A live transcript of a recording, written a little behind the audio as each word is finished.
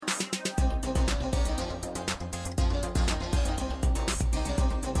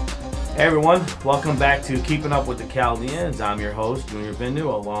Hey everyone, welcome back to Keeping Up with the Chaldeans. I'm your host, Junior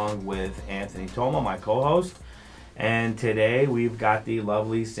Bindu, along with Anthony Toma, my co-host. And today we've got the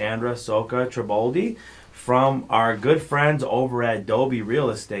lovely Sandra Soka Triboldi from our good friends over at Dobie Real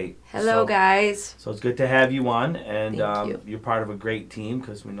Estate. Hello, guys. So it's good to have you on, and Thank you. You're part of a great team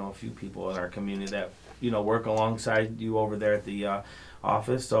because we know a few people in our community that work alongside you over there at the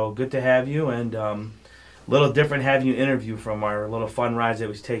office. So good to have you, and a little different having you interview from our little fun rides that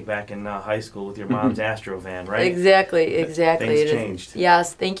we take back in high school with your mom's Astro van, right? Exactly. Things changed.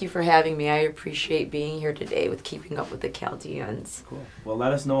 Yes, thank you for having me. I appreciate being here today with Keeping Up with the Chaldeans. Cool. Well,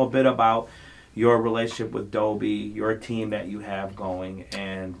 let us know a bit about your relationship with Dobie, your team that you have going,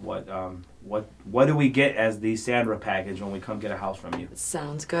 and what do we get as the Sandra package when we come get a house from you?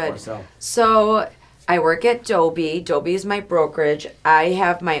 Sounds good. Or sell? So I work at Dobie. Dobie is my brokerage. I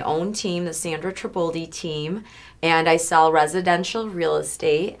have my own team, the Sandra Triboldi team, and I sell residential real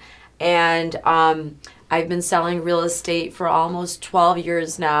estate. And I've been selling real estate for almost 12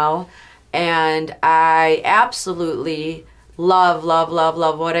 years now, and I absolutely love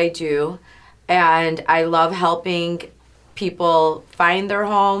what I do. And I love helping people find their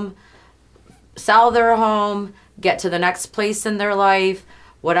home, sell their home, get to the next place in their life,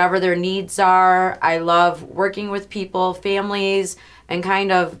 whatever their needs are. I love working with people, families, and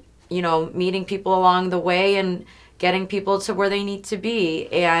kind of, meeting people along the way and getting people to where they need to be.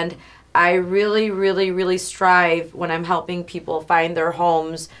 And I really strive when I'm helping people find their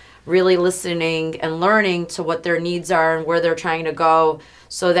homes, really listening and learning to what their needs are and where they're trying to go,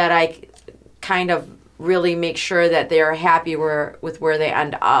 so that I kind of really make sure that they are happy with where they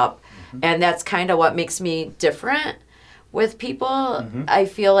end up. Mm-hmm. And that's kind of what makes me different with people. Mm-hmm. I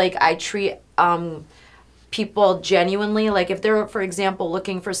feel like I treat people genuinely. Like if they're, for example,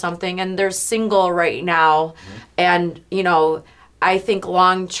 looking for something and they're single right now, mm-hmm. and I think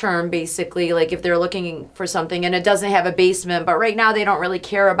long term, basically, like if they're looking for something and it doesn't have a basement, but right now they don't really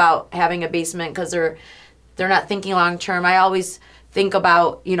care about having a basement because they're not thinking long term. I always think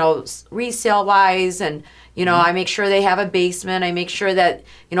about, resale wise, and, mm-hmm. I make sure they have a basement. I make sure that,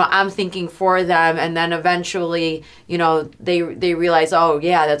 I'm thinking for them. And then eventually, they realize, oh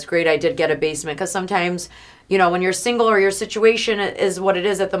yeah, that's great. I did get a basement. Because sometimes, when you're single or your situation is what it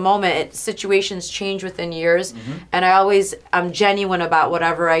is at the moment, situations change within years. Mm-hmm. And I'm genuine about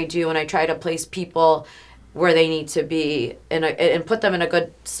whatever I do. And I try to place people where they need to be and put them in a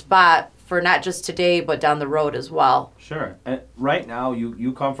good spot for not just today, but down the road as well. Sure. And right now,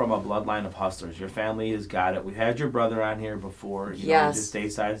 you come from a bloodline of hustlers. Your family has got it. We've had your brother on here before. Yes. Just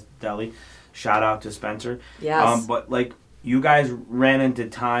Dayside Deli. Shout out to Spencer. Yes. But you guys ran into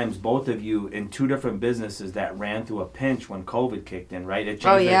times, both of you, in two different businesses that ran through a pinch when COVID kicked in, right? It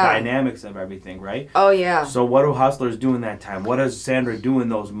changed the dynamics of everything, right? Oh, yeah. So what do hustlers do in that time? What does Sandra do in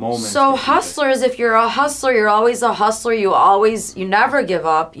those moments? So hustlers, if you're a hustler, you're always a hustler. You never give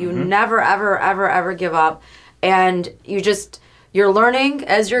up. You mm-hmm. never, ever give up. And you're learning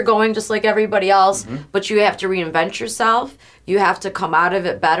as you're going, just like everybody else, mm-hmm. but you have to reinvent yourself. You have to come out of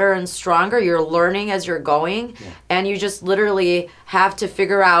it better and stronger. You're learning as you're going, and you just literally have to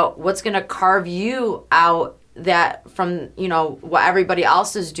figure out what's going to carve you out that from, what everybody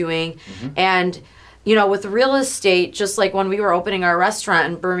else is doing. Mm-hmm. And, with real estate, just like when we were opening our restaurant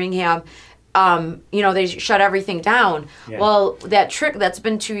in Birmingham, they shut everything down. Yeah. Well, that's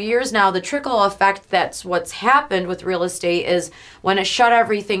been 2 years now. The trickle effect, that's what's happened with real estate, is when it shut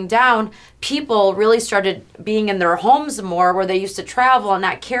everything down, people really started being in their homes more, where they used to travel and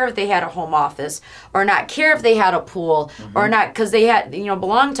not care if they had a home office or not care if they had a pool, mm-hmm. or not, because they had,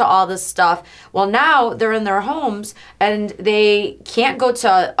 belonged to all this stuff. Well, now they're in their homes and they can't go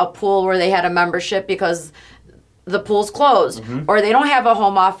to a pool where they had a membership because the pool's closed, mm-hmm. or they don't have a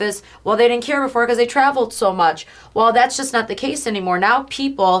home office. Well, they didn't care before because they traveled so much. Well, that's just not the case anymore. Now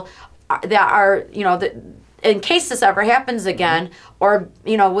people that are, in case this ever happens again, mm-hmm. or,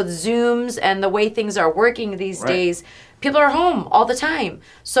 with Zooms and the way things are working these days, people are home all the time.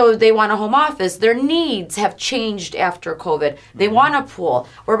 So they want a home office. Their needs have changed after COVID. They mm-hmm. want a pool.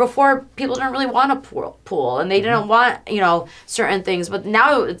 Where before, people didn't really want a pool, and they mm-hmm. didn't want, certain things. But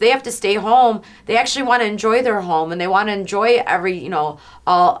now if they have to stay home, they actually want to enjoy their home, and they want to enjoy every,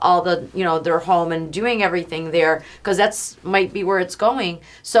 all the, their home and doing everything there, because that's might be where it's going.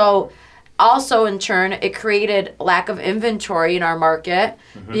 So also, in turn, it created lack of inventory in our market,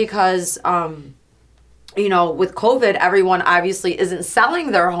 mm-hmm. because with COVID, everyone obviously isn't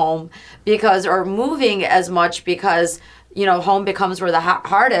selling their home or moving as much because, home becomes where the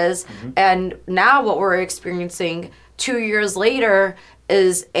heart is. Mm-hmm. And now what we're experiencing 2 years later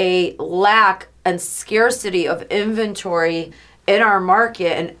is a lack and scarcity of inventory in our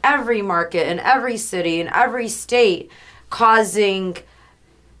market, in every city, in every state, causing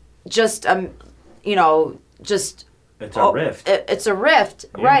just just it's a rift. It's a rift,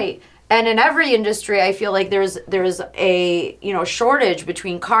 yeah. Right? And in every industry, I feel like there's a shortage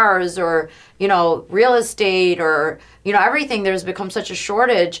between cars or real estate or everything. There's become such a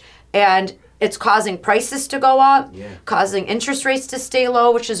shortage, and it's causing prices to go up, yeah. Causing interest rates to stay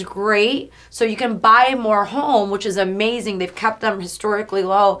low, which is great. So you can buy more home, which is amazing. They've kept them historically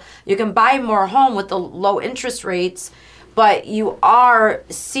low. You can buy more home with the low interest rates, but you are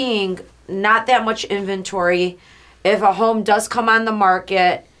seeing not that much inventory. If a home does come on the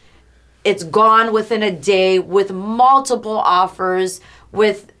market, it's gone within a day with multiple offers,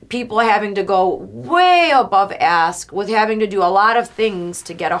 with people having to go way above ask, with having to do a lot of things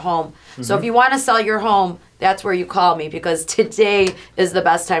to get a home. Mm-hmm. So if you want to sell your home, that's where you call me, because today is the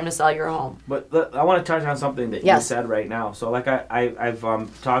best time to sell your home. But I want to touch on something that you said right now. So like I've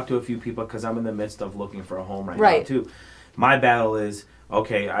talked to a few people because I'm in the midst of looking for a home right now too. My battle is,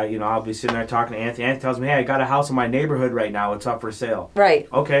 okay, I'll be sitting there talking to Anthony. Anthony tells me, hey, I got a house in my neighborhood right now. It's up for sale. Right.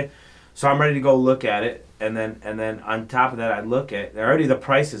 Okay. So I'm ready to go look at it, and then on top of that, I look at already the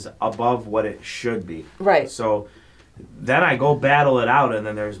price is above what it should be. Right. So then I go battle it out, and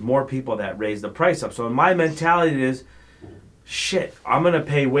then there's more people that raise the price up. So my mentality is, shit, I'm gonna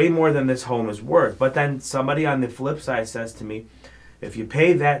pay way more than this home is worth. But then somebody on the flip side says to me, if you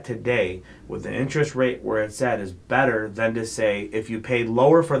pay that today with the interest rate where it's at is better than to say if you paid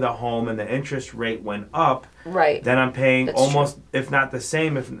lower for the home and the interest rate went up, right? Then I'm paying almost, if not the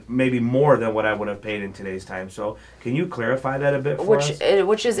same, if maybe more than what I would have paid in today's time. So can you clarify that a bit for us?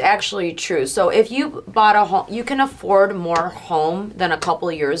 Which is actually true. So if you bought a home, you can afford more home than a couple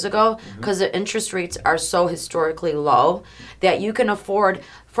of years ago because the interest rates are so historically low that you can afford.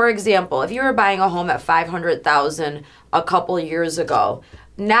 For example, if you were buying a home at $500,000 a couple of years ago,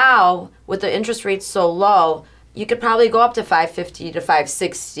 now with the interest rates so low, you could probably go up to $550,000 to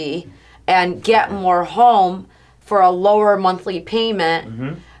 $560,000 and get more home for a lower monthly payment.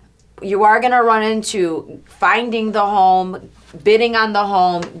 Mm-hmm. You are going to run into finding the home, bidding on the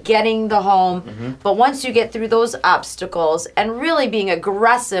home, getting the home. Mm-hmm. But once you get through those obstacles and really being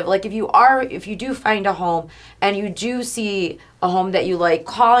aggressive, like if you do find a home and you do see a home that you like,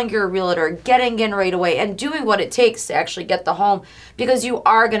 calling your realtor, getting in right away and doing what it takes to actually get the home, because you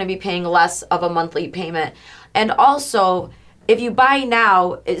are going to be paying less of a monthly payment. And also, if you buy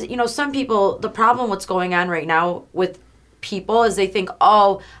now, some people, the problem what's going on right now with people is they think,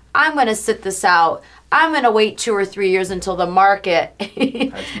 oh, I'm going to sit this out. I'm going to wait 2 or 3 years until the market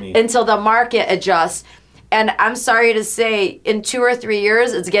adjusts. And I'm sorry to say, in 2 or 3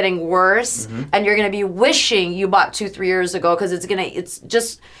 years, it's getting worse. Mm-hmm. And you're going to be wishing you bought 2-3 years ago, because it's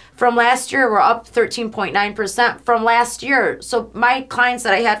just from last year, we're up 13.9% from last year. So my clients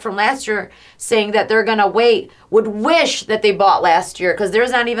that I had from last year saying that they're going to wait would wish that they bought last year, because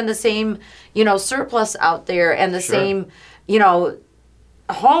there's not even the same, surplus out there and the same,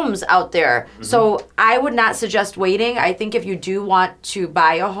 homes out there. Mm-hmm. So I would not suggest waiting. I think if you do want to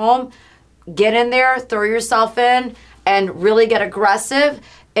buy a home, get in there, throw yourself in, and really get aggressive.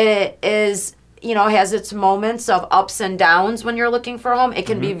 It is, has its moments of ups and downs when you're looking for a home. It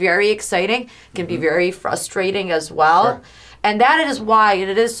can be very exciting. It can be very frustrating as well. Sure. And that is why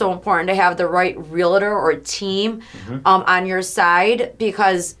it is so important to have the right realtor or team on your side,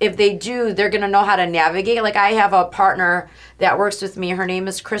 because if they do, they're going to know how to navigate. Like I have a partner that works with me. Her name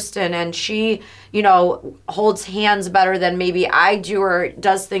is Kristen, and she, holds hands better than maybe I do, or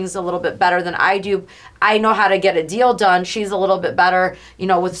does things a little bit better than I do. I know how to get a deal done. She's a little bit better,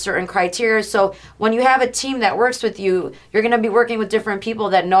 with certain criteria. So when you have a team that works with you, you're going to be working with different people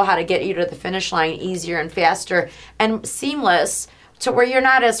that know how to get you to the finish line easier and faster and seamless, to where you're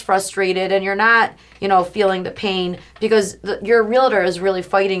not as frustrated and you're not, feeling the pain, because your realtor is really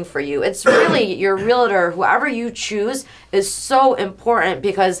fighting for you. It's really your realtor, whoever you choose, is so important,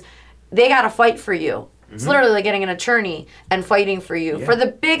 because they got to fight for you. It's literally like getting an attorney and fighting for you for the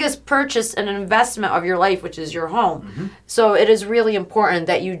biggest purchase and investment of your life, which is your home. So it is really important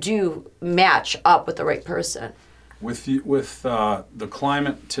that you do match up with the right person. With the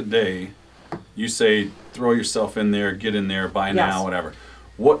climate today, you say throw yourself in there, get in there, buy now, whatever.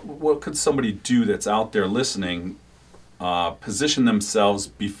 What could somebody do that's out there listening, position themselves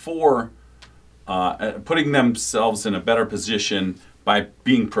before putting themselves in a better position by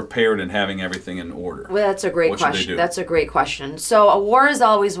being prepared and having everything in order? Well, that's a great question. That's a great question. So a war is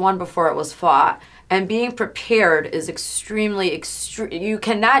always won before it was fought. And being prepared is extremely, you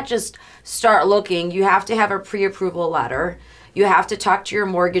cannot just start looking. You have to have a pre-approval letter. You have to talk to your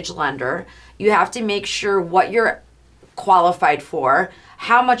mortgage lender. You have to make sure what you're qualified for,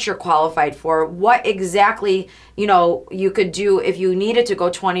 how much you're qualified for, what exactly, you could do if you needed to go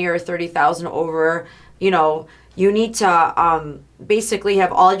 20 or 30,000 over, you need to basically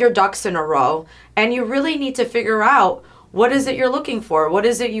have all your ducks in a row, and you really need to figure out what is it you're looking for? What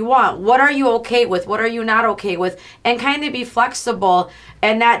is it you want? What are you okay with? What are you not okay with? And kind of be flexible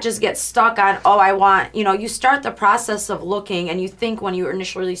and not just get stuck on, I want, you start the process of looking, and you think when you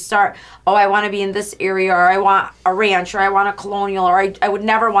initially start, I want to be in this area, or I want a ranch, or I want a colonial, or I would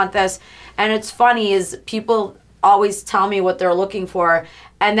never want this. And it's funny is people always tell me what they're looking for.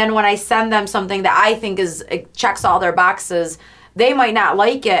 And then when I send them something that I think it checks all their boxes, they might not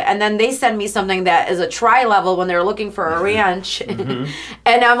like it, and then they send me something that is a tri-level when they're looking for a ranch. Mm-hmm.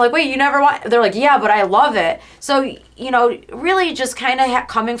 And I'm like, wait, you never want? They're like, yeah, but I love it. So, really just kind of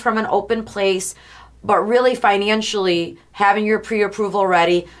coming from an open place, but really financially having your pre-approval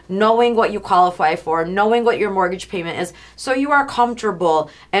ready, knowing what you qualify for, knowing what your mortgage payment is, so you are comfortable,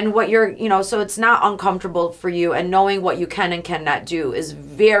 and what you're, so it's not uncomfortable for you, and knowing what you can and cannot do is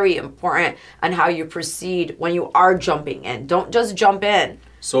very important on how you proceed when you are jumping in. Don't just jump in.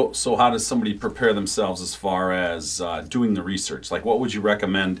 So how does somebody prepare themselves as far as doing the research? Like, what would you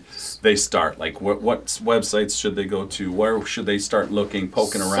recommend they start? Like, what websites should they go to? Where should they start looking,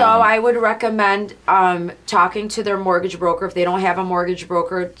 poking around? So I would recommend talking to their mortgage broker. If they don't have a mortgage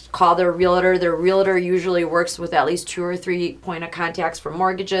broker, call their realtor. Their realtor usually works with at least 2 or 3 point of contacts for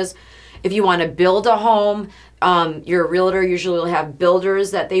mortgages. If you want to build a home, your realtor usually will have builders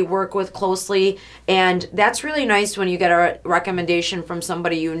that they work with closely, and that's really nice when you get a recommendation from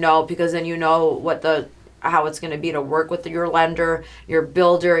somebody because then you know how it's going to be to work with your lender, your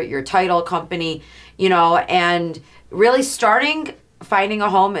builder, your title company, and really finding a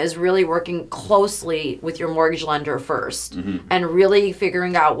home is really working closely with your mortgage lender first, mm-hmm. and really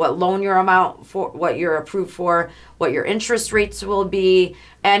figuring out what loan your amount for, what you're approved for, what your interest rates will be,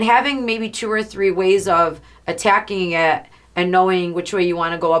 and having maybe 2 or 3 ways of attacking it and knowing which way you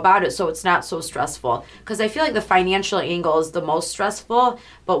want to go about it so it's not so stressful. Because I feel like the financial angle is the most stressful,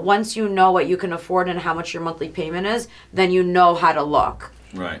 but once you know what you can afford and how much your monthly payment is, then you know how to look.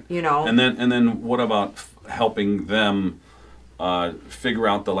 Right. And then what about helping them figure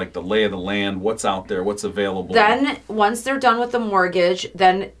out the lay of the land, what's out there, what's available? Then once they're done with the mortgage,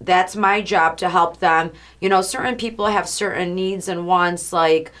 then that's my job to help them. Certain people have certain needs and wants,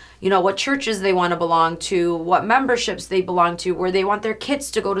 like, what churches they want to belong to, what memberships they belong to, where they want their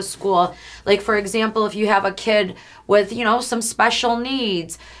kids to go to school. Like, for example, if you have a kid with, some special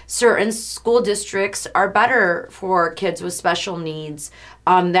needs, certain school districts are better for kids with special needs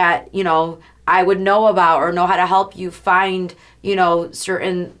that, I would know about or know how to help you find,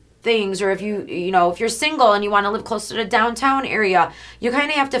 certain things. Or if if you're single and you want to live close to the downtown area, you kind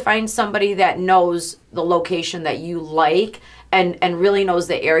of have to find somebody that knows the location that you like and really knows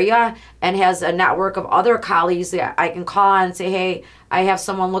the area and has a network of other colleagues that I can call on and say, hey, I have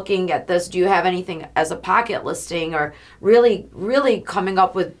someone looking at this. Do you have anything as a pocket listing? Or really, really coming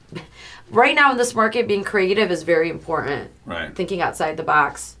up with, right now in this market, being creative is very important. Right. Thinking outside the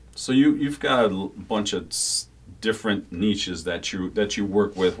box. So you've got a bunch of different niches that you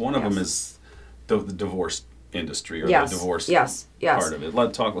work with. One of them is the divorce industry, or the divorce part of it.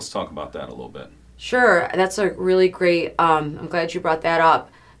 Let's talk about that a little bit. Sure, that's a really great. I'm glad you brought that up.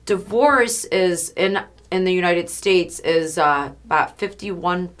 Divorce is in the United States is about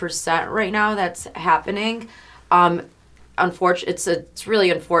 51% right now. That's happening. It's really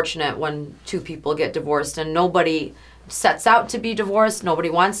unfortunate when 2 people get divorced, and nobody sets out to be divorced. Nobody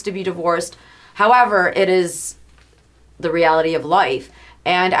wants to be divorced. However, it is the reality of life.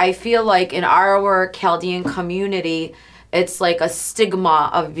 And I feel like in our Chaldean community, it's like a stigma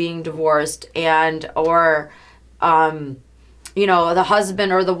of being divorced or the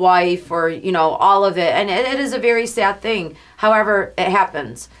husband or the wife or, all of it. And it is a very sad thing. However, it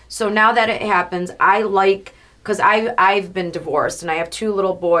happens. So now that it happens, because I've been divorced and I have 2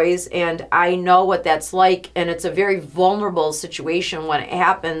 little boys, and I know what that's like, and it's a very vulnerable situation when it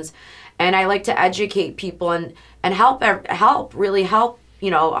happens. And I like to educate people and really help,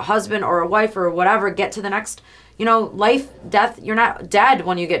 a husband or a wife or whatever get to the next, life, death. You're not dead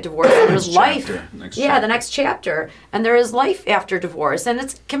when you get divorced. There's life. The next chapter. And there is life after divorce. And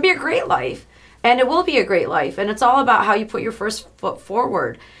it can be a great life. And it will be a great life. And it's all about how you put your first foot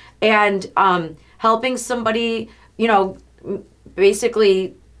forward. And helping somebody,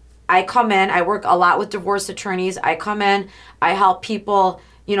 basically, I come in, I work a lot with divorce attorneys. I come in, I help people,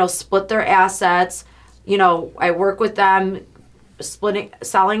 split their assets. I work with them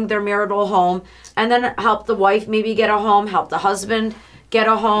selling their marital home, and then help the wife maybe get a home, help the husband get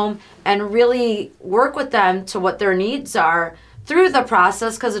a home, and really work with them to what their needs are through the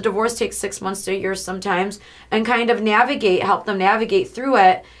process, because a divorce takes 6 months to a year sometimes, and kind of help them navigate through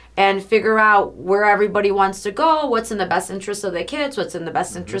it and figure out where everybody wants to go, what's in the best interest of the kids, what's in the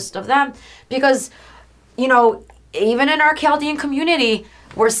best interest of them. Because, you know, even in our Chaldean community,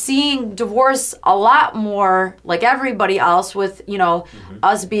 we're seeing divorce a lot more like everybody else with, you know,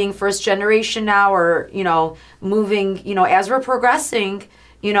 us being first generation now, or, you know, moving, you know, as we're progressing,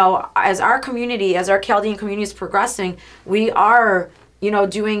 you know, as our community, as our Chaldean community is progressing, we are, you know,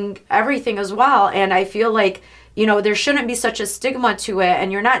 doing everything as well. And I feel like, you know, there shouldn't be such a stigma to it,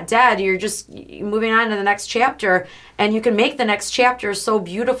 and you're not dead, you're just moving on to the next chapter, and you can make the next chapter so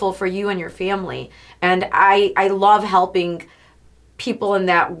beautiful for you and your family. And I love helping people in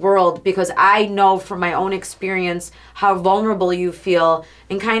that world, because I know from my own experience how vulnerable you feel,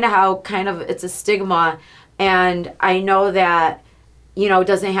 and kind of it's a stigma. And I know that, you know, it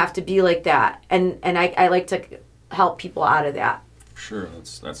doesn't have to be like that. And I like to help people out of that. Sure,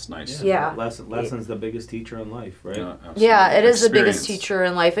 that's nice. Yeah. Lesson's the biggest teacher in life, right? Yeah, it is the biggest teacher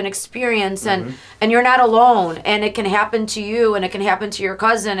in life, and experience, and you're not alone, and it can happen to you, and it can happen to your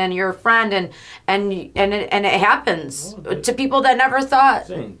cousin and your friend, and it happens to people that never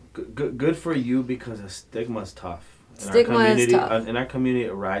thought. Good for you, because a stigma's tough. Stigma is tough. In our community,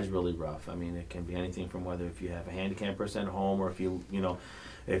 it rides really rough. I mean, it can be anything from whether if you have a handicapped person at home, or if you know,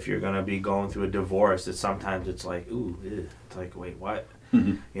 if you're gonna be going through a divorce, sometimes it's like, ooh, it's like, wait, what?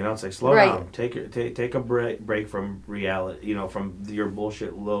 You know, it's like, slow down, take a break from reality, you know, from your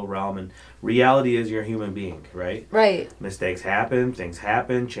bullshit little realm, and reality is you're a human being, right? Right. Mistakes happen, things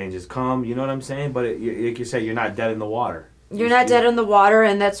happen, changes come. You know what I'm saying? But like you said, you're not dead in the water. You're not dead in the water,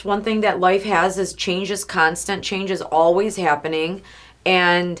 and that's one thing that life has, is change is constant. Change is always happening,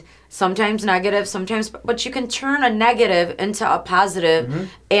 and sometimes negative, but you can turn a negative into a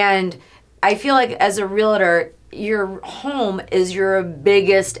positive. And I feel like as a realtor, your home is your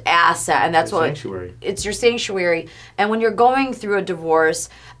biggest asset, and that's what sanctuary. It's your sanctuary. And when you're going through a divorce,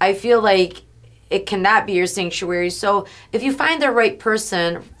 I feel like it cannot be your sanctuary. So if you find the right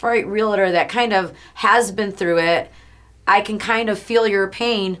person, right realtor that kind of has been through it, I can kind of feel your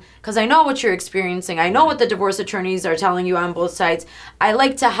pain, because I know what you're experiencing. I know what the divorce attorneys are telling you on both sides. I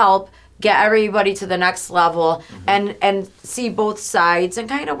like to help get everybody to the next level, and see both sides, and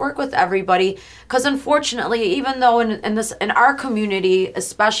kind of work with everybody. Because unfortunately, even though in our community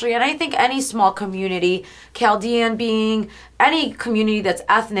especially, and I think any small community, Chaldean being any community that's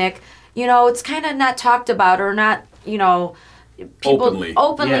ethnic, you know, it's kind of not talked about, or not, you know, people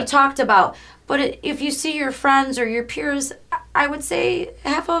openly talked about. But if you see your friends or your peers, I would say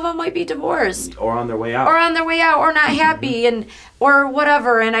half of them might be divorced. Or on their way out. Or not happy, or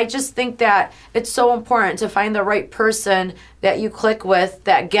whatever. And I just think that it's so important to find the right person that you click with,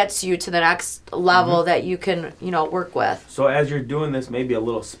 that gets you to the next level that you can, you know, work with. So as you're doing this, maybe a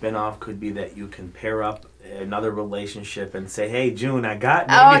little spin-off could be that you can pair up another relationship and say, "Hey, June, I got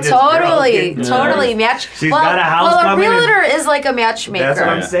maybe totally match." She's got a house coming. Well, a realtor is like a matchmaker. That's what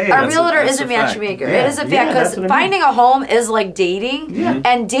I'm saying. A realtor is a matchmaker. It is a fact, because finding a home is like dating,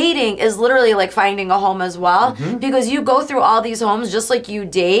 and dating is literally like finding a home as well, because you go through all these homes just like you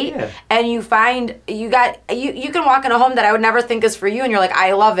date, and you find you can walk in a home that I would never think is for you, and you're like,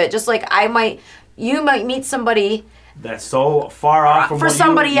 I love it. Just like you might meet somebody that's so far off from for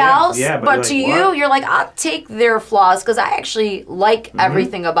somebody else, but to you, you're like, I'll take their flaws, because I actually like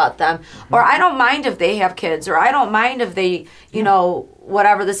everything about them, or I don't mind if they have kids, or I don't mind if they, you know,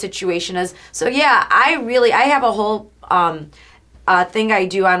 whatever the situation is. So yeah, I have a whole thing I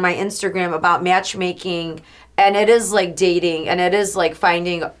do on my Instagram about matchmaking, and it is like dating, and it is like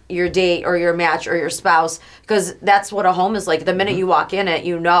finding your date or your match or your spouse, because that's what a home is like. The minute you walk in it,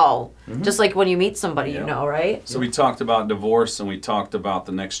 you know. Just like when you meet somebody, you know, right? So we talked about divorce, and we talked about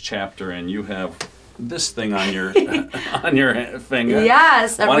the next chapter, and you have this thing on your on your finger.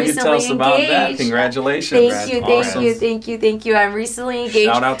 Yes, I'm Why don't you recently tell us about engaged. that? Congratulations. Thank you. I'm recently engaged.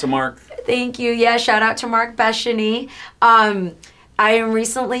 Shout out to Mark. Thank you. Yeah, shout out to Mark Beshany. I am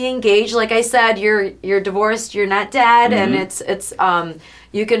recently engaged. Like I said, you're divorced, you're not dead, and it's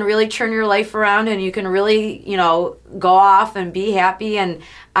you can really turn your life around, and you can really, you know, go off and be happy. And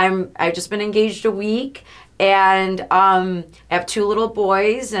I've just been engaged a week, and I have 2 little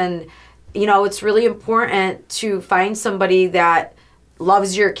boys, and you know, it's really important to find somebody that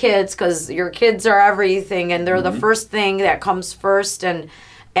loves your kids, because your kids are everything, and they're the first thing that comes first, and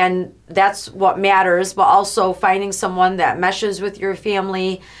that's what matters. But also finding someone that meshes with your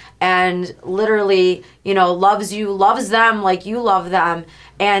family, and literally, loves you, loves them like you love them.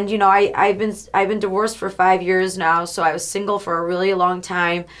 And I've been divorced for 5 years now, so I was single for a really long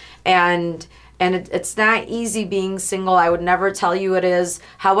time, and it's not easy being single. I would never tell you it is.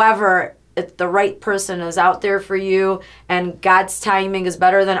 However, if the right person is out there for you, and God's timing is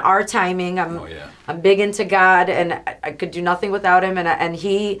better than our timing. I'm big into God, and I could do nothing without him, and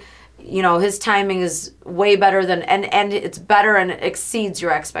he, his timing is way better than, and it's better and it exceeds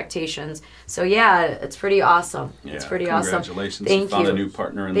your expectations. So yeah, it's pretty awesome. Yeah, it's pretty awesome. Congratulations. Thank you found you. a new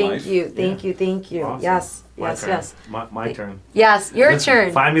partner in life. Thank you. Awesome. Yes. My turn. Yes, your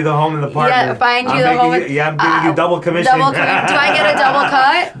turn. Find me the home and the partner. Yeah, find you I'm the making home. I'm giving you double commission. Do I get a double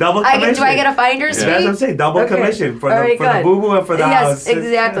cut? Double commission. Do I get a finder's fee? That's what I'm saying. Double commission for the boo-boo and for the house. Yes,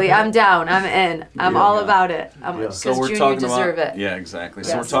 exactly. I'm down. I'm in. I'm all about it. Because Junior deserve it. Yeah, exactly.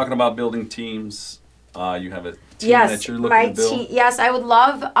 So Yes. we're talking about building teams. You have a team that you're looking to build? Yes, I would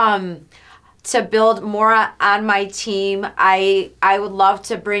love to build more on my team. I would love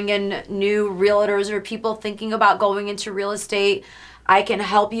to bring in new realtors or people thinking about going into real estate. I can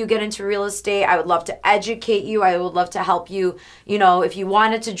help you get into real estate. I would love to educate you. I would love to help you, if you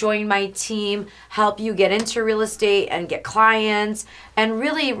wanted to join my team, help you get into real estate and get clients. And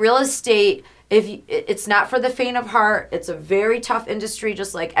really, real estate, it's not for the faint of heart. It's a very tough industry,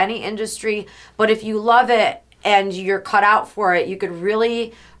 just like any industry. But if you love it and you're cut out for it, you could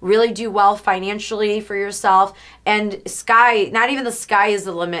really, really do well financially for yourself. And not even the sky is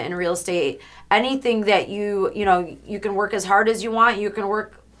the limit in real estate. Anything that you can work as hard as you want, you can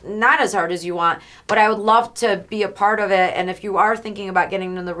work not as hard as you want, but I would love to be a part of it. And if you are thinking about getting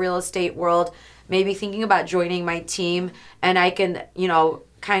into the real estate world, maybe thinking about joining my team, and I can,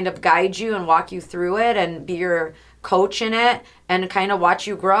 kind of guide you and walk you through it and be your coach in it and kind of watch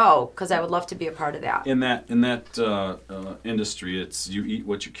you grow, because I would love to be a part of that. In that industry, it's you eat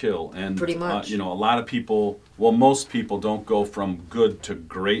what you kill, and pretty much. A lot of people, most people don't go from good to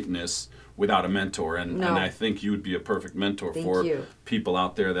greatness without a mentor, and I think you would be a perfect mentor for people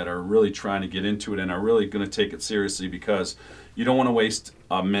out there that are really trying to get into it and are really going to take it seriously, because you don't want to waste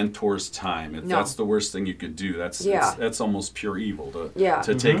a mentor's time. That's the worst thing you could do. That's almost pure evil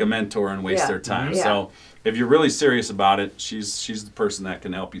to take a mentor and waste their time. Yeah. So if you're really serious about it, she's the person that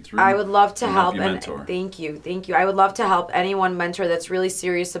can help you through. I would love to help you mentor. Thank you. I would love to help anyone mentor that's really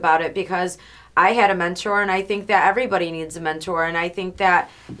serious about it, because I had a mentor, and I think that everybody needs a mentor. And I think that,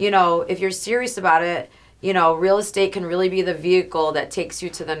 if you're serious about it, real estate can really be the vehicle that takes you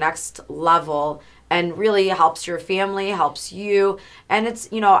to the next level and really helps your family, helps you. And it's,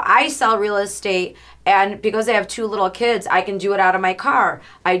 I sell real estate, and because I have 2 little kids, I can do it out of my car.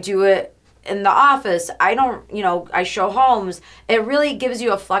 I do it in the office. I don't, I show homes. It really gives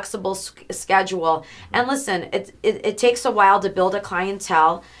you a flexible schedule. And listen, it takes a while to build a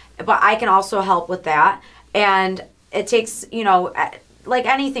clientele, but I can also help with that. And it takes, like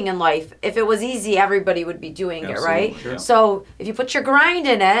anything in life, if it was easy, everybody would be doing it, right? Sure. So if you put your grind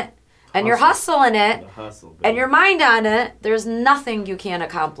in it, and you're hustling it, and your mind on it, there's nothing you can't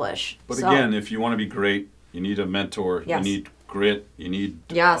accomplish. But again, if you want to be great, you need a mentor. Yes. You need grit. You need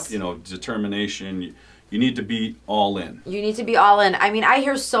determination. You need to be all in. You need to be all in. I mean, I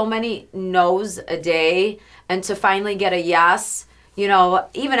hear so many no's a day, and to finally get a yes,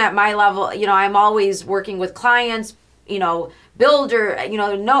 even at my level, I'm always working with clients, builder,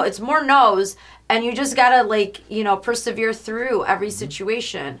 no, it's more no's. And you just gotta persevere through every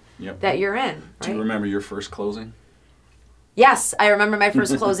situation that you're in. Right? Do you remember your first closing? Yes, I remember my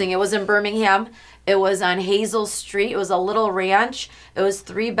first closing. It was in Birmingham. It was on Hazel Street. It was a little ranch. It was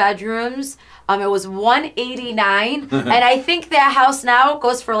 3 bedrooms. It was $189, and I think that house now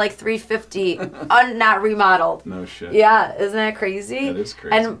goes for like $350, not remodeled. No shit. Yeah, isn't that crazy? That is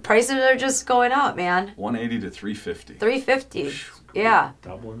crazy. And prices are just going up, man. $180 to $350. $350. Yeah.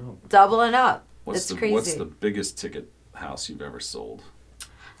 Doubling up. It's crazy. What's the biggest ticket house you've ever sold?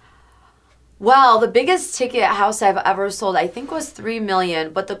 Well, the biggest ticket house I've ever sold, I think, was $3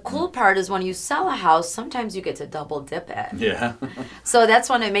 million. But the cool part is when you sell a house, sometimes you get to double dip it. Yeah. So that's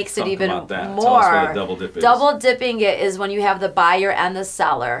when it makes it even more. Tell us what a double dip is. Double dipping it is when you have the buyer and the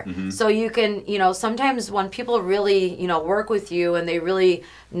seller. Mm-hmm. So you can, sometimes when people really, work with you and they really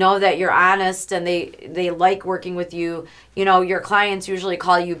know that you're honest and they like working with you, your clients usually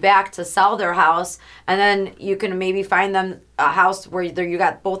call you back to sell their house, and then you can maybe find them a house where you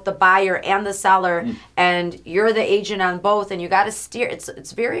got both the buyer and the seller, and you're the agent on both, and you got to steer.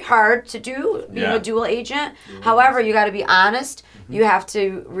 It's very hard to do being a dual agent. However, you got to be honest. You have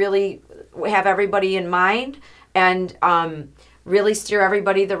to really have everybody in mind, and really steer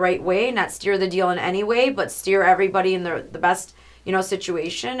everybody the right way. Not steer the deal in any way, but steer everybody in the best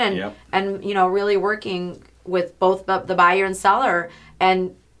situation, and Yep. and really working with both the buyer and seller,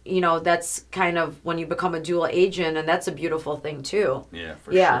 and that's kind of when you become a dual agent, and that's a beautiful thing too. Yeah,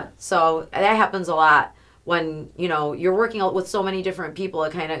 for Yeah, sure. so that happens a lot when you're working with so many different people.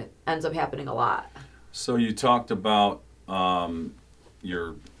 It kind of ends up happening a lot. So you talked about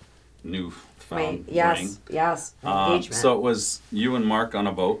your new found Yes, ring. yes, engagement. So it was you and Mark on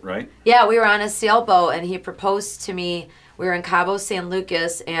a boat, right? Yeah, we were on a sailboat, and he proposed to me. We were in Cabo San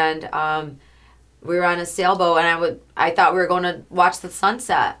Lucas, and we were on a sailboat, and I thought we were going to watch the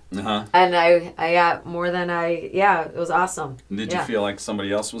sunset. Uh-huh. And I got more than it was awesome. Did you feel like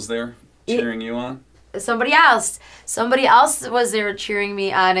somebody else was there cheering you on? Somebody else was there cheering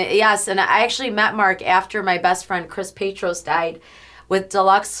me on. Yes, and I actually met Mark after my best friend Chris Petros died with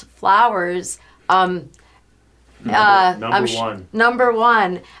Deluxe Flowers. Number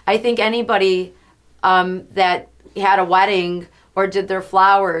one. I think anybody that had a wedding or did their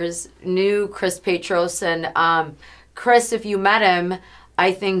flowers knew Chris Petros. And Chris, if you met him,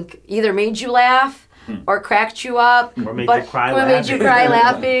 I think either made you laugh or cracked you up. Or made you cry laughing. Made you cry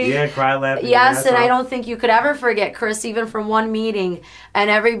laughing. Yeah, cry laughing. Yes, and I don't think you could ever forget Chris, even from one meeting. And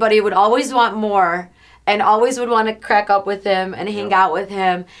everybody would always want more and always would want to crack up with him and hang out with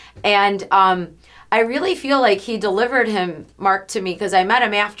him. And I really feel like he delivered Mark to me, because I met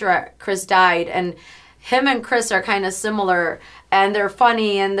him after Chris died. And him and Chris are kind of similar, and they're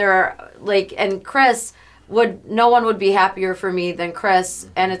funny, and they're like, and Chris no one would be happier for me than Chris.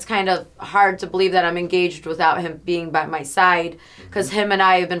 And it's kind of hard to believe that I'm engaged without him being by my side, because him and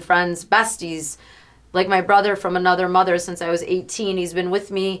I have been friends, besties, like my brother from another mother since I was 18. He's been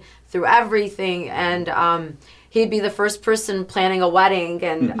with me through everything, and he'd be the first person planning a wedding,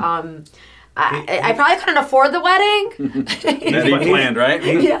 and I probably couldn't afford the wedding. That he planned, right?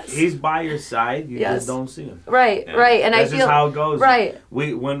 He's by your side. You just don't see him. Right, right. And That's I feel just how it goes. Right.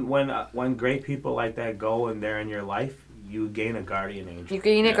 When great people like that go and they're in your life, you gain a guardian angel. You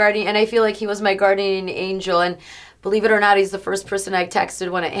gain a guardian, and I feel like he was my guardian angel. And believe it or not, he's the first person I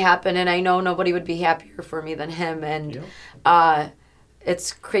texted when it happened, and I know nobody would be happier for me than him. And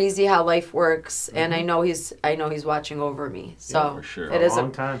it's crazy how life works, and I know he's watching over me. So for sure. For a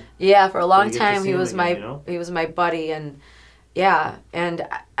long time. Yeah, for a long You get to time see he him was again, he was my buddy, and and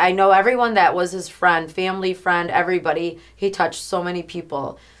I know everyone that was his friend, family, friend, everybody. He touched so many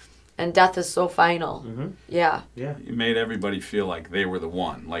people, and death is so final. Mm-hmm. Yeah. Yeah. You made everybody feel like they were the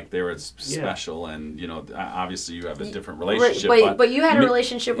one, like they were special, and obviously you have a different relationship. But you had a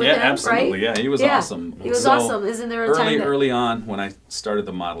relationship with him, absolutely, right? Yeah, he was awesome. He was awesome. Isn't there a time early on when I started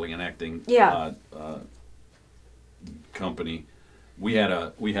the modeling and acting company, we had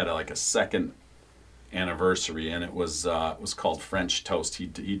a second anniversary, and it was called French Toast. He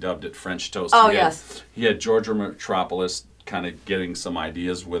dubbed it French Toast. Oh, He had Georgia Metropolis kind of getting some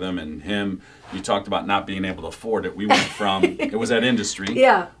ideas with him, and you talked about not being able to afford it. We went from it was at Industry.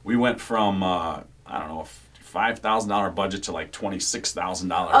 Yeah. We went from I don't know, $5,000 budget to like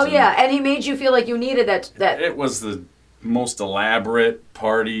 $26,000. Oh yeah, and he made you feel like you needed that. It was the most elaborate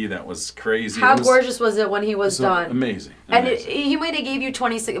party that was crazy. How gorgeous was it when he was done? Amazing. And he might have gave you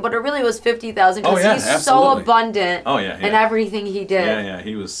 26, but it really was 50,000 because he's absolutely. so abundant. Oh yeah, in everything he did. Yeah.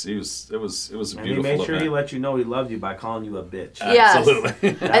 He was. It was a beautiful And he made sure event. he let you know he loved you by calling you a bitch. Yes.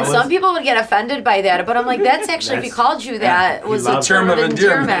 Absolutely. And some people would get offended by that, but I'm like, that's actually if he called you that was a term of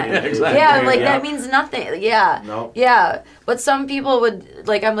endearment. Yeah, exactly. Yeah, like that means nothing. Yeah. No. Yeah, but some people would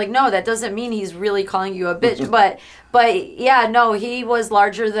I'm like, no, that doesn't mean he's really calling you a bitch, but yeah, no, he was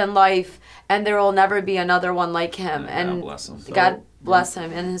larger than life, and there will never be another one like him. And bless him. God bless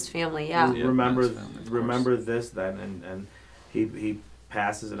him and his family. Yeah. Remember this then, and he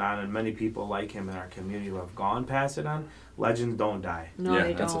passes it on, and many people like him in our community who have gone past it on. Legends don't die. No,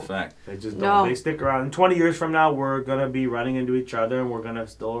 they that's don't. a fact. They just don't. No. They stick around. And 20 years from now, we're gonna be running into each other, and we're gonna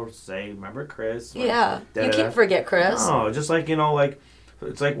still say, "Remember Chris?" Yeah. You can't forget Chris. No, just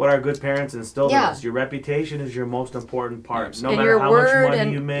it's like what our good parents instilled in Yeah. us. Your reputation is your most important part. No And matter your how word much money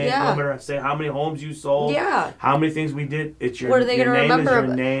and- you make, yeah. no matter say how many homes you sold, Yeah. how many things we did. It's your What are they your going to name remember? is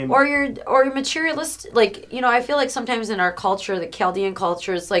your name. Or your materialistic, I feel like sometimes in our culture, the Chaldean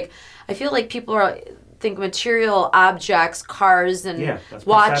culture, it's like, I feel like people think material objects, cars and that's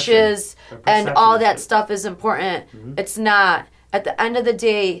watches perception. and all that Perception. stuff is important. Mm-hmm. It's not. At the end of the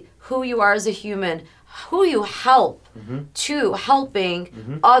day, who you are as a human, who you help to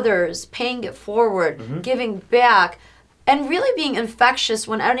helping others, paying it forward, giving back, and really being infectious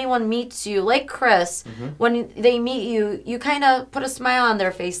when anyone meets you, like Chris, when they meet you, you kind of put a smile on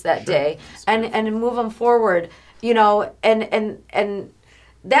their face that day and move them forward, and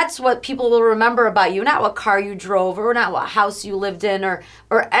that's what people will remember about you, not what car you drove or not what house you lived in or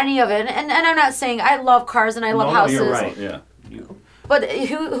any of it. And I'm not saying I love cars and I love houses. You're right. Yeah. But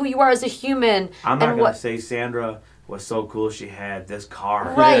who you are as a human. I'm not going to say Sandra was so cool she had this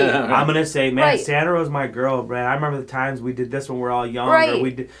car. Right. I'm going to say, man, right. Sandra was my girl, man. I remember the times we did this when we were all younger.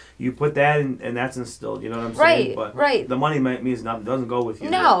 Right. You put that in, and that's instilled, you know what I'm right. saying? But right. the money means nothing. It doesn't go with you.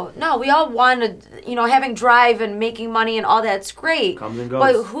 No. We all wanted, having drive and making money and all that's great. Comes and goes.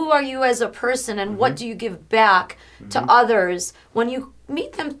 But who are you as a person and what do you give back to others when you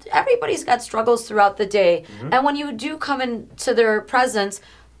meet them? Everybody's got struggles throughout the day. And when you do come into their presence,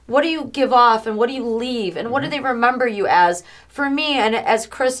 what do you give off and what do you leave and what do they remember you as? For me and as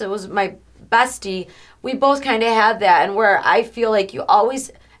Chris, it was my bestie, we both kind of had that, and where I feel like you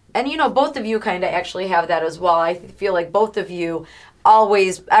always, and both of you kind of actually have that as well. I feel like both of you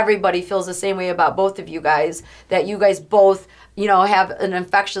always, everybody feels the same way about both of you guys, that you guys both have an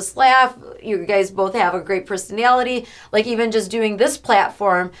infectious laugh. You guys both have a great personality. Like even just doing this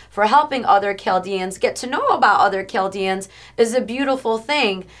platform for helping other Chaldeans get to know about other Chaldeans is a beautiful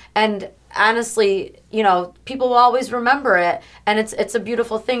thing. And honestly, people will always remember it. And it's a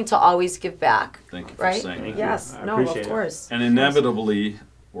beautiful thing to always give back. Thank you for right? saying that. Yes. I No, appreciate of course. And inevitably,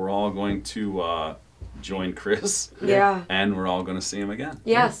 we're all going to join Chris. Yeah. And we're all going to see him again.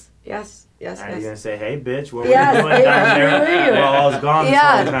 Yes. Are you going to say, hey, bitch, what were Yes, you doing down there? Well, I was gone this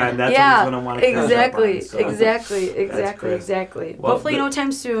whole time. That's what he's going to want to catch up on. So. Exactly. Well, hopefully no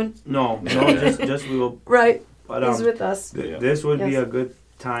time soon. No, just we will. Right. But, He's with us. This would be Yes. a good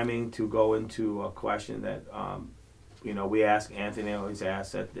timing to go into a question that, we ask Anthony, always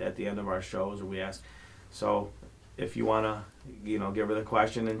asks at the end of our shows, or we ask. So if you want to, give her the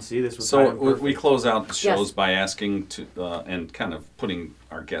question and see this. So we close out the shows Yes. by asking and kind of putting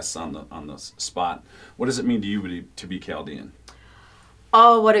our guests on the spot. What does it mean to you to be Chaldean?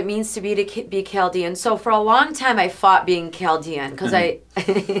 Oh, what it means to be Chaldean. So for a long time, I fought being Chaldean because I have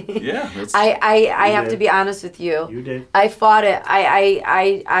to be honest with you. You did. I fought it.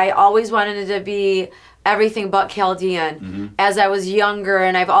 I always wanted to be everything but Chaldean as I was younger,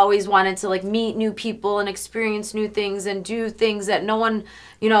 and I've always wanted to meet new people and experience new things and do things that no one,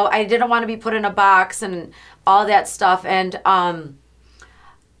 I didn't want to be put in a box and all that stuff. And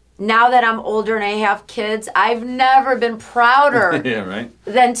now that I'm older and I have kids, I've never been prouder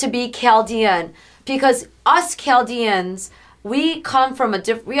than to be Chaldean, because us Chaldeans, we come from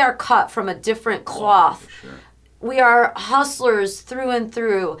we are cut from a different cloth. For sure. We are hustlers through and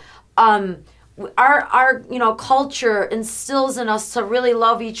through. Our culture instills in us to really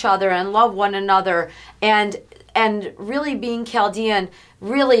love each other and love one another, and really being Chaldean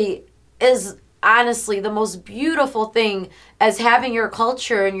really is honestly the most beautiful thing, as having your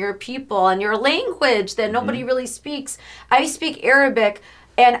culture and your people and your language that nobody really speaks. I speak Arabic,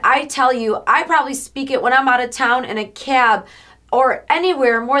 and I tell you, I probably speak it when I'm out of town in a cab or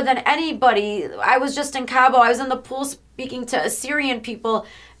anywhere more than anybody. I was just in Cabo. I was in the pool speaking to Assyrian people,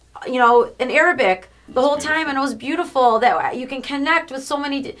 in Arabic the whole time, and it was beautiful that you can connect with so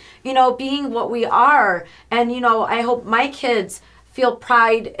many, being what we are. And, I hope my kids feel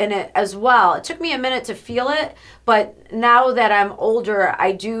pride in it as well. It took me a minute to feel it, but now that I'm older,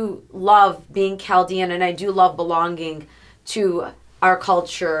 I do love being Chaldean, and I do love belonging to our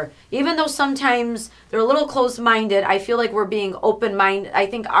culture. Even though sometimes they're a little closed-minded, I feel like we're being open-minded. I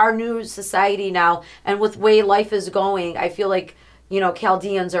think our new society now, and with the way life is going, I feel like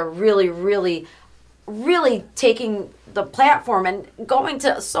Chaldeans are really, really, really taking the platform and going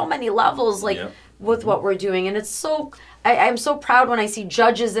to so many levels, with what we're doing. And it's so, I'm so proud when I see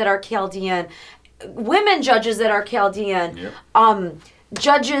judges that are Chaldean, women judges that are Chaldean,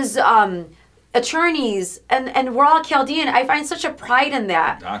 judges, attorneys, and we're all Chaldean. I find such a pride in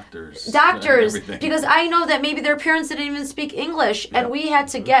that. Doctors, because I know that maybe their parents didn't even speak English, and we had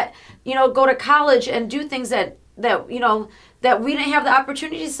to get, go to college and do things that we didn't have the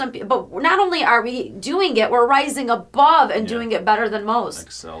opportunities. But not only are we doing it, we're rising above and doing it better than most.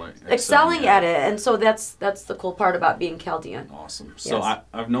 Excelling at it. And so that's the cool part about being Chaldean. Awesome. So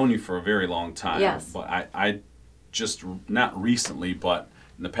I've known you for a very long time. Yes. But I just, not recently, but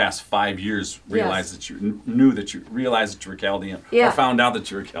in the past 5 years, realized that you realized that you were Chaldean, or found out that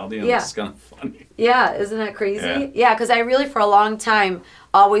you were Chaldean. It's kind of funny. Yeah, isn't that crazy? Yeah, because I really, for a long time,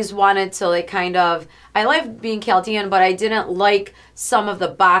 always wanted to I liked being Chaldean, but I didn't like some of the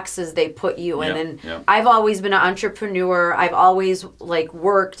boxes they put you in. I've always been an entrepreneur. I've always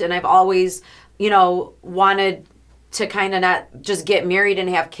worked, and I've always, wanted to kind of not just get married and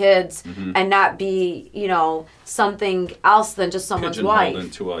have kids and not be, you know, something else than just someone's wife.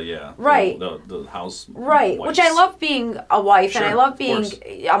 Into a, right. The house. Right. Wives. Which I love being a wife and I love being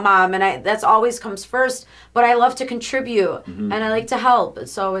a mom and that's always comes first. But I love to contribute and I like to help.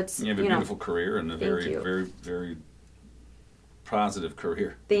 So it's, you have a beautiful career and a very, very, very positive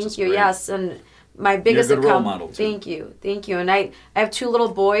career. Thank you. Great. Yes. And my biggest You're a good role model too. Thank you. Thank you. And I have 2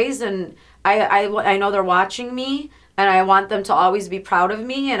 little boys and I know they're watching me. And I want them to always be proud of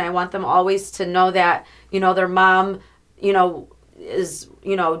me, and I want them always to know that, you know, their mom, you know, is,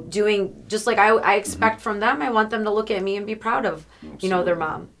 you know, doing just like I expect from them. I want them to look at me and be proud of, you know, their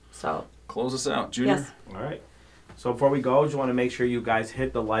mom. So close us out, Junior. Yes. All right. So before we go, I just want to make sure you guys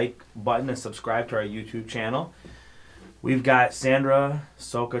hit the like button and subscribe to our YouTube channel. We've got Sandra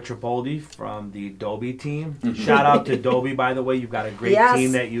Soka Tripoldi from the Dobie team. Shout out to Dobie, by the way. You've got a great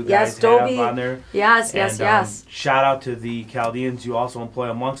team that you guys have on there. Yes. Shout out to the Chaldeans you also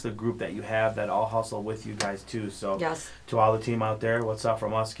employ amongst the group that you have that all hustle with you guys too. So to all the team out there, what's up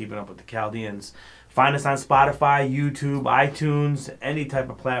from us, keeping up with the Chaldeans. Find us on Spotify, YouTube, iTunes, any type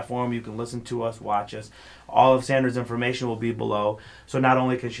of platform you can listen to us, watch us. All of Sandra's information will be below. So not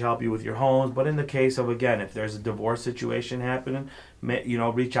only can she help you with your homes, but in the case of, again, if there's a divorce situation happening, you know,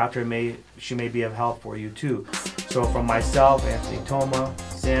 reach out to her. She may be of help for you too. So from myself, Anthony Toma,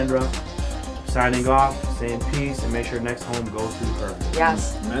 Sandra, signing off, saying peace, and make sure next home goes to her.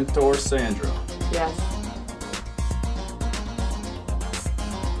 Yes. Mentor Sandra. Yes.